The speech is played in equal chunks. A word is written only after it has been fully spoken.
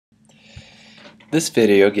This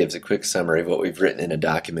video gives a quick summary of what we've written in a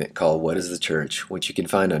document called What is the Church, which you can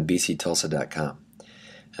find on bctulsa.com.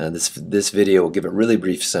 This video will give a really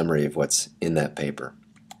brief summary of what's in that paper.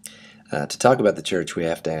 To talk about the church, we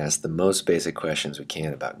have to ask the most basic questions we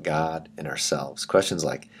can about God and ourselves. Questions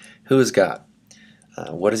like, who is God?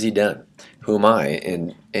 What has He done? Who am I?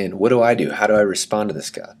 And what do I do? How do I respond to this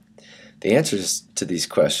God? The answers to these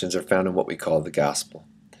questions are found in what we call the gospel.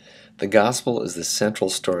 The gospel is the central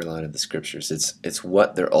storyline of the scriptures. It's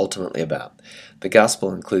what they're ultimately about. The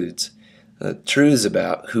gospel includes truths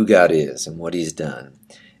about who God is and what He's done,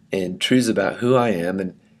 and truths about who I am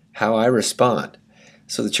and how I respond.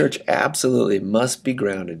 So the church absolutely must be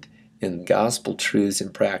grounded in gospel truths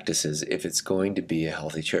and practices if it's going to be a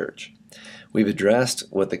healthy church. We've addressed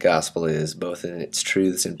what the gospel is, both in its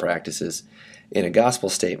truths and practices, in a gospel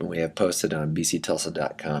statement we have posted on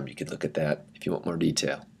bctulsa.com. You could look at that if you want more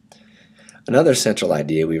detail. Another central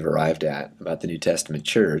idea we've arrived at about the New Testament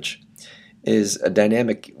church is a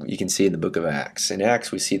dynamic you can see in the book of Acts. In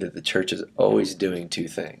Acts, we see that the church is always doing two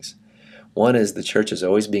things. One is the church is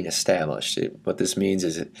always being established. What this means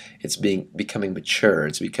is it's becoming mature.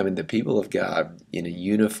 It's becoming the people of God in a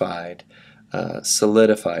unified,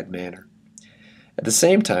 solidified manner. At the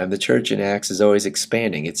same time, the church in Acts is always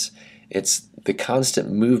expanding. It's the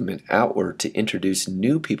constant movement outward to introduce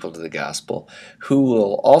new people to the gospel who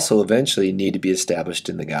will also eventually need to be established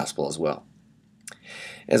in the gospel as well.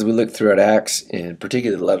 As we look throughout Acts, in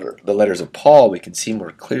particular the letters of Paul, we can see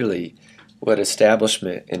more clearly what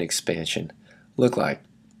establishment and expansion look like.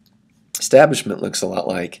 Establishment looks a lot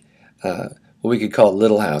like what we could call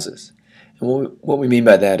little houses. And what we mean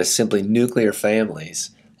by that is simply nuclear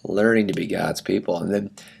families learning to be God's people. And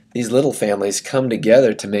then these little families come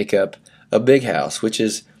together to make up a big house, which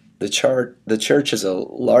is the church is a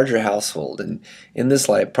larger household. And in this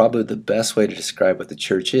light, probably the best way to describe what the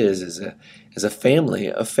church is a family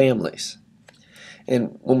of families.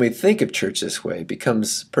 And when we think of church this way, it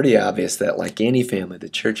becomes pretty obvious that, like any family, the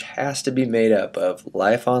church has to be made up of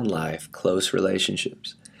life-on-life, close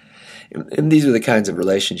relationships. And these are the kinds of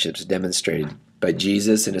relationships demonstrated by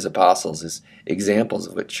Jesus and His apostles as examples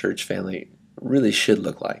of what church family really should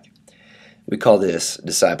look like. We call this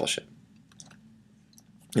discipleship.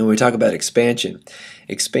 And when we talk about expansion,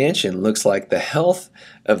 expansion looks like the health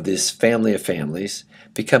of this family of families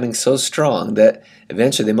becoming so strong that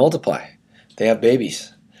eventually they multiply. They have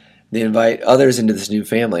babies. They invite others into this new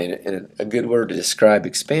family. And a good word to describe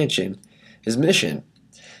expansion is mission.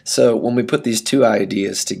 So when we put these two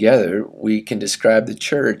ideas together, we can describe the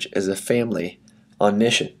church as a family on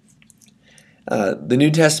mission. The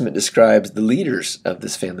New Testament describes the leaders of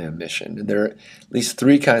this family on mission. And there are at least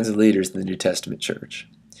three kinds of leaders in the New Testament church.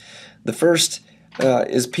 The first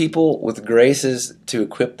is people with graces to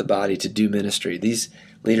equip the body to do ministry. These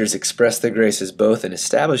leaders express their graces both in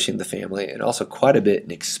establishing the family and also quite a bit in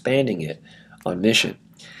expanding it on mission.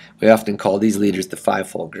 We often call these leaders the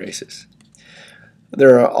fivefold graces.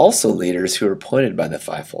 There are also leaders who are appointed by the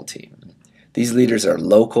fivefold team. These leaders are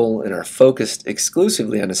local and are focused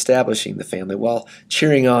exclusively on establishing the family while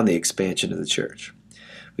cheering on the expansion of the church.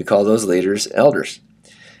 We call those leaders elders.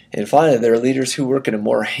 And finally, there are leaders who work in a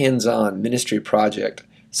more hands-on ministry project,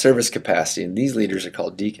 service capacity, and these leaders are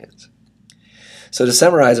called deacons. So to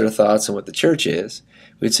summarize our thoughts on what the church is,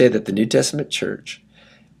 we'd say that the New Testament church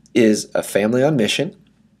is a family on mission,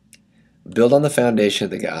 built on the foundation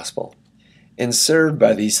of the gospel, and served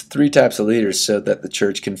by these three types of leaders so that the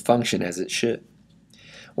church can function as it should.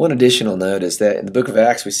 One additional note is that in the book of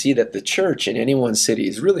Acts, we see that the church in any one city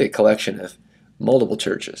is really a collection of multiple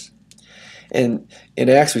churches. And in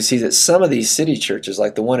Acts, we see that some of these city churches,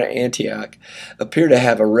 like the one at Antioch, appear to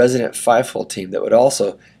have a resident fivefold team that would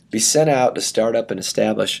also be sent out to start up and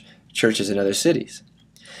establish churches in other cities.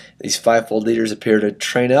 These fivefold leaders appear to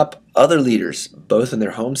train up other leaders, both in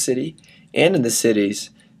their home city and in the cities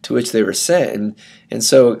to which they were sent. And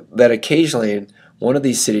so that occasionally in one of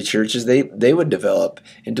these city churches, they would develop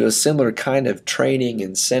into a similar kind of training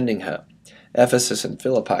and sending hub. Ephesus and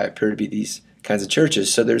Philippi appear to be these kinds of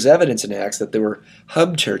churches. So there's evidence in Acts that there were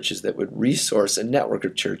hub churches that would resource a network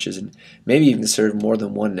of churches and maybe even serve more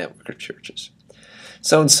than one network of churches.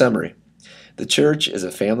 So in summary, the church is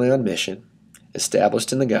a family on mission,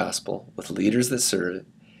 established in the gospel with leaders that serve it,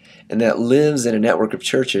 and that lives in a network of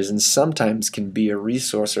churches and sometimes can be a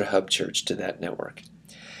resource or hub church to that network.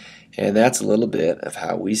 And that's a little bit of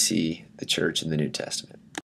how we see the church in the New Testament.